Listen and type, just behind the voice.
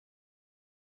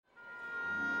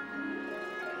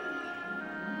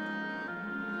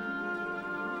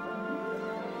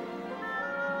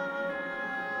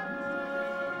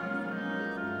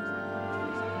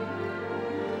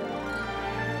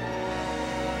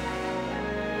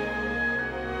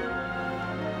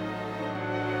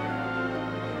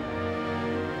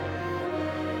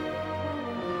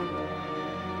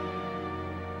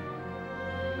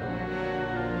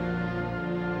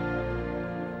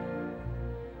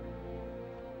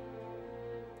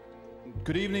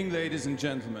Good evening, ladies and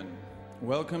gentlemen.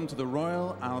 Welcome to the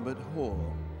Royal Albert Hall.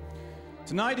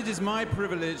 Tonight it is my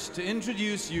privilege to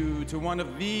introduce you to one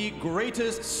of the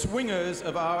greatest swingers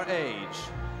of our age,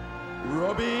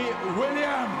 Robbie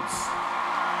Williams.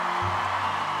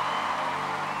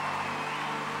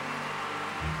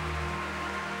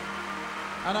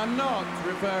 And I'm not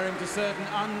referring to certain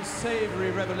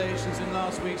unsavory revelations in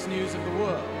last week's News of the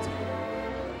World.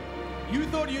 You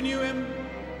thought you knew him,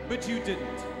 but you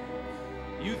didn't.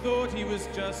 You thought he was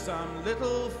just some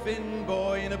little thin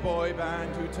boy in a boy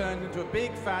band who turned into a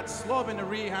big fat slob in a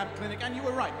rehab clinic, and you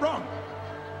were right. Wrong!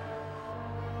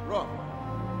 Wrong.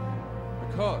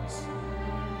 Because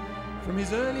from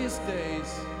his earliest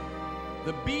days,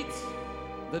 the beat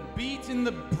that beat in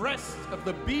the breast of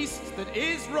the beast that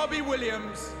is Robbie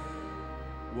Williams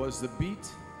was the beat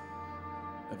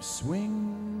of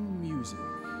swing music.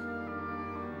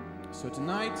 So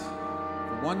tonight,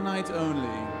 for one night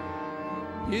only,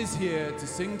 he is here to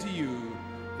sing to you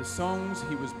the songs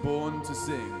he was born to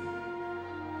sing.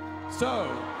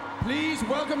 So, please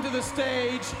welcome to the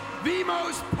stage the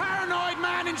most paranoid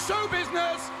man in show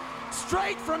business,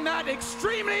 straight from that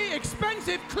extremely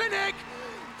expensive clinic,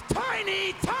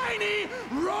 tiny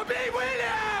Robbie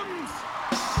Williams!